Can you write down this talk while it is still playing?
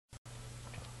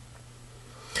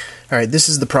Alright, this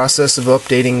is the process of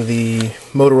updating the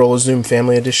Motorola Xoom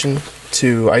Family Edition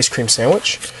to Ice Cream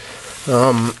Sandwich.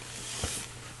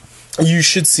 You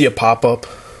should see a pop-up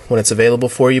when it's available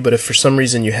for you, but if for some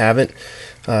reason you haven't,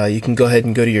 you can go ahead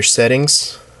and go to your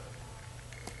settings,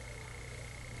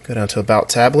 go down to About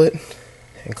Tablet,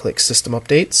 and click System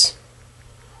Updates,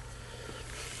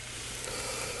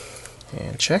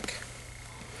 and check.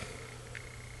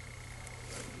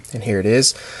 And here it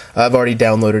is. I've already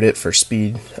downloaded it for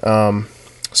speed. So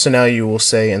now you will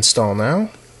say Install Now.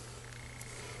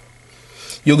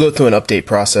 You'll go through an update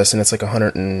process, and it's like a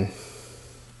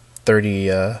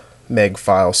 130 meg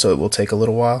file, so it will take a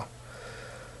little while.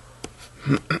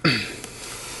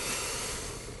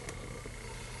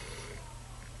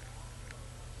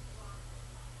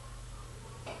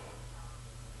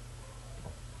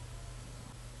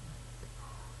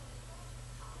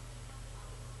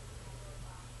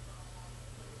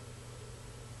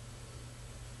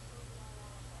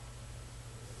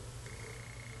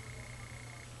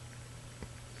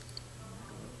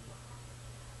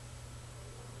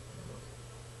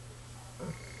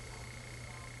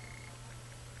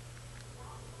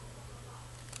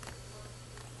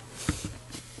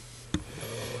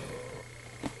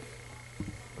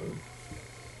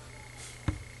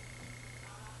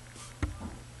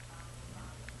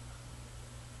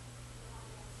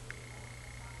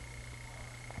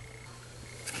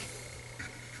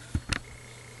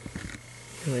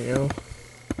 There we go.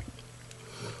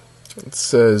 It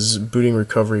says booting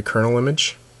recovery kernel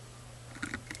image.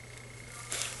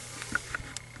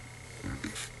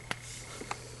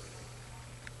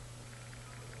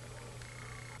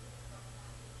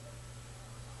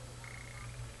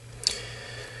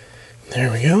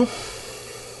 There we go.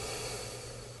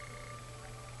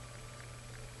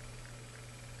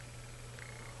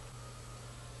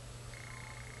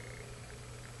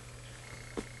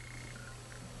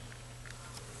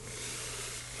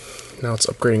 Now it's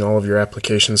upgrading all of your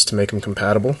applications to make them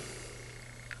compatible.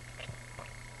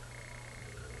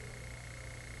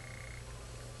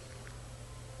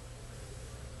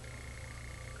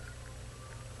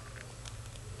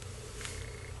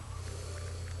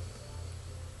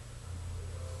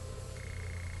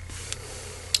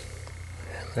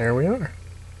 There we are.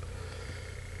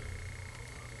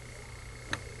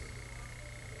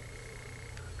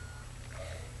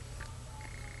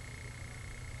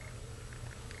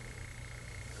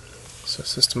 So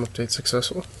system update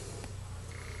successful.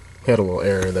 We had a little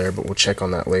error there, but we'll check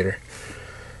on that later.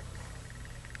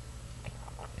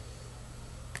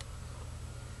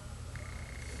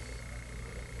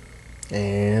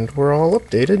 And we're all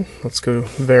updated. Let's go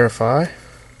verify.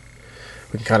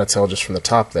 We can kind of tell just from the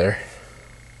top there.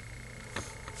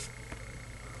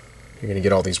 You're going to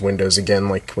get all these windows again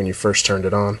like when you first turned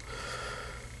it on.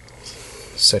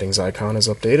 Settings icon is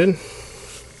updated.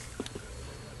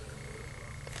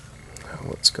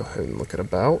 Let's go ahead and look at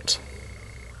About.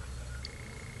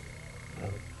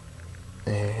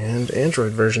 And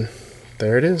Android version.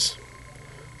 There it is.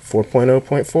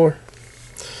 4.0.4.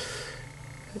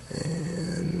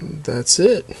 And that's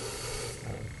it.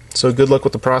 So good luck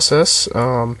with the process. It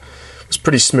was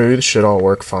pretty smooth. Should all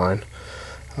work fine.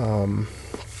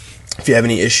 If you have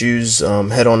any issues,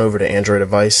 head on over to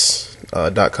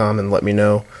androidadvice.com and let me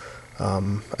know.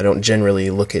 I don't generally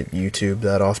look at YouTube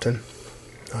that often.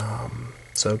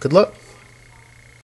 So good luck.